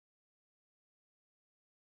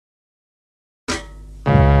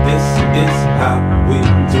is how we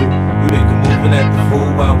do. We make a move and act the fool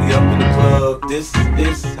while we up in the club. This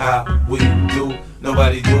is how we do.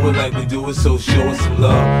 Nobody do it like we do it, so show us some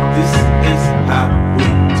love. This is how we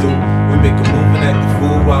do. We make a move and act the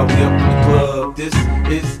fool while we up in the club. This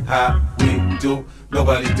is how we do.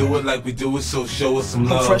 Nobody do it like we do it, so show us some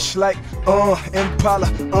love. I'm fresh like, Impala,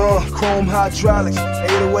 chrome hydraulics,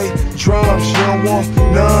 808 drums, you don't want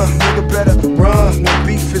none, nigga better run. When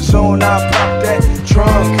beef is on, I pop that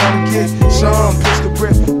drum, come get some, pistol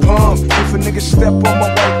grip, pump. If a nigga step on my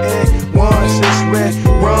white egg, once it's red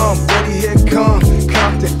rum, ready, here come,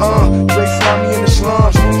 Compton, Dre found me in the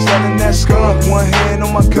slums, selling that skunk, one hand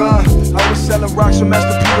on my gun. I was selling rocks from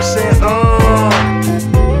Master P was saying,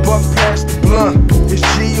 buck past the blunt. It's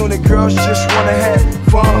G on it, girls just wanna have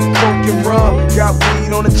fun. Coke and rum, got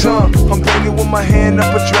weed on the tongue. I'm banging with my hand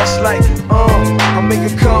up a dress like, I make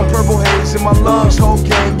it come, purple haze in my lungs. Whole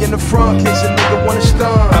gang in the front, case a nigga wanna stun.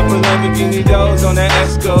 I put Lamborghini doors on that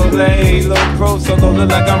Escalade. Low pro solo, look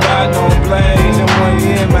like I'm riding on blades. In 1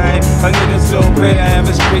 year, man, a nigga so great. I have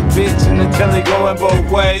a straight bitch in the telly going both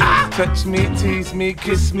ways. Touch me, tease me,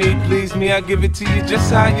 kiss me, please me. I give it to you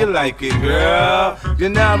just how you like it, girl. You're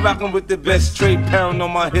now rocking with the best, straight pound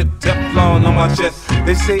on my hip, Teflon on my chest.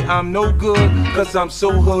 They say I'm no good, cause I'm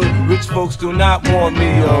so hood. Rich folks do not want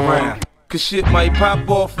me around, cause shit might pop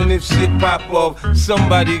off, and if shit pop off,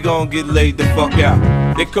 somebody gon' get laid the fuck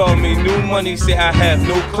out. They call me new money, say I have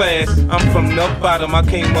no class. I'm from the bottom, I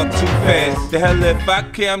came up too fast. The hell if I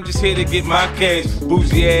care, I'm just here to get my cash.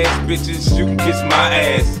 Bougie ass bitches, you can kiss my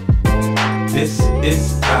ass. This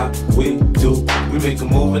is how we do. We make a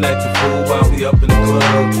move and act the fool while we up in the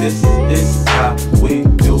club. This is how we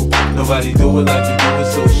do. Nobody do it like we do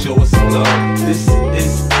it, so show us some love. This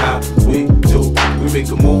is how we do. We make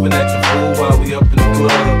a move and act the fool while we up in the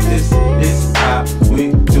club. This is how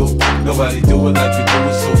we do. Nobody do it like we do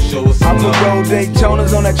it, so show us some love. I'm roll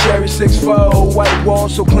Daytonas on that cherry 6-4. White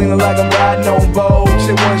walls so clean like I'm riding on Vogue.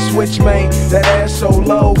 Say one switch, man, that ass so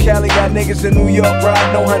low. Cali got niggas in New York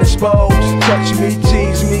riding on 100 spokes. Touch me,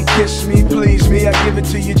 tease me, kiss me, please me. I give it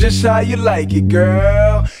to you just how you like it,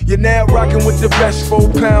 girl. You're now rocking with the best. 4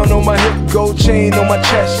 pound on my hip, gold chain on my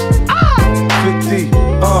chest. 50,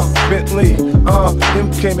 Bentley,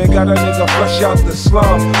 them came and got a nigga flush out the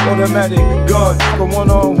slum. Automatic gun, for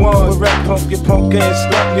one-on-one. With rap punk, get punk ass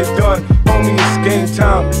stuck, get done. Homie, it's game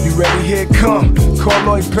time. You ready? Here it come. Call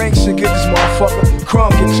Lloyd Banks and get this motherfucker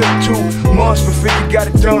crunk. It took 2 months, but 50 got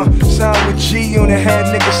it done. Signed with G on the head,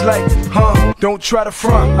 niggas like, don't try to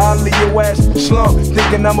front. I'll leave your ass slump,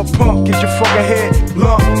 thinking I'm a punk. Get your fucking head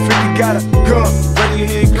lump. 50 got a gun. Ready,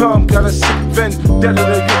 here it come. Got a sick vendetta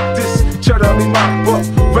to get this. Cheddar me my book,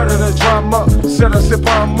 better than drama. Set a sip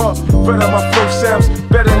on up, better my flow sounds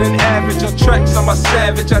better than average. On tracks, I'm a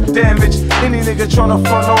savage, I damage any nigga tryna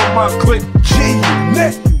front on my click. G,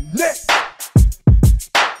 net.